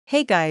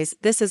Hey guys,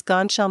 this is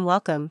Gansham.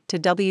 Welcome to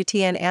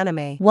WTN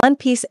Anime. One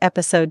Piece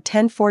episode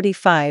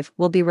 1045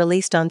 will be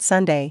released on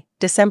Sunday,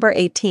 December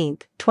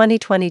 18th,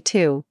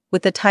 2022,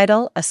 with the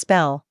title A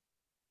Spell.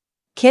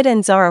 Kid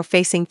and Zoro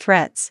Facing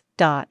Threats.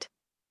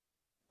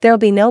 There'll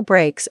be no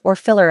breaks or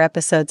filler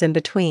episodes in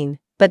between,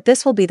 but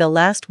this will be the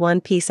last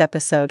One Piece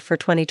episode for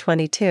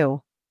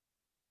 2022.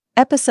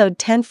 Episode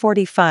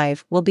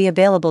 1045 will be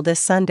available this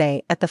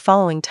Sunday at the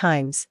following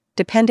times,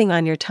 depending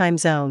on your time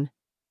zone.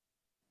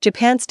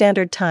 Japan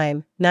Standard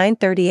Time,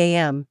 9:30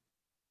 a.m.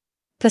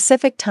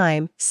 Pacific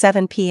Time,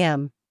 7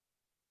 p.m.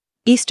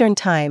 Eastern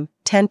Time,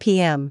 10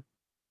 p.m.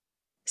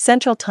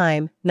 Central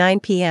Time, 9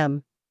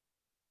 p.m.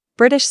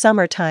 British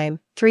Summer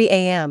Time, 3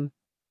 a.m.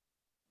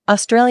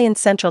 Australian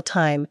Central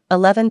Time,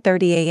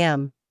 11:30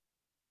 a.m.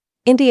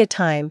 India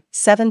Time,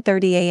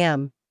 7:30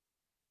 a.m.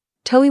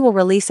 Toei will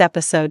release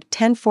episode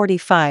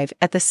 1045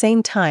 at the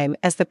same time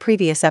as the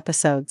previous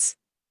episodes.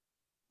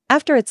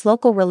 After its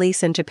local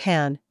release in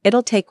Japan,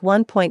 it'll take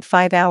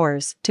 1.5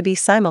 hours to be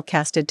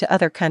simulcasted to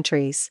other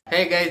countries.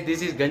 Hey guys,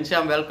 this is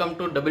Gansham. Welcome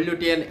to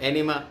WTN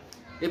Anima.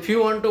 If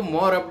you want to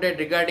more update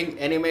regarding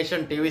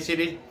animation TV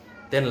series,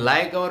 then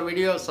like our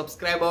video,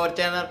 subscribe our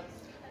channel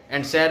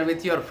and share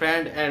with your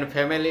friend and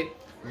family.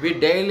 We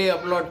daily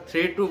upload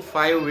 3 to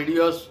 5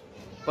 videos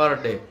per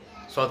day.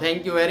 So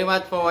thank you very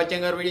much for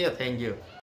watching our video. Thank you.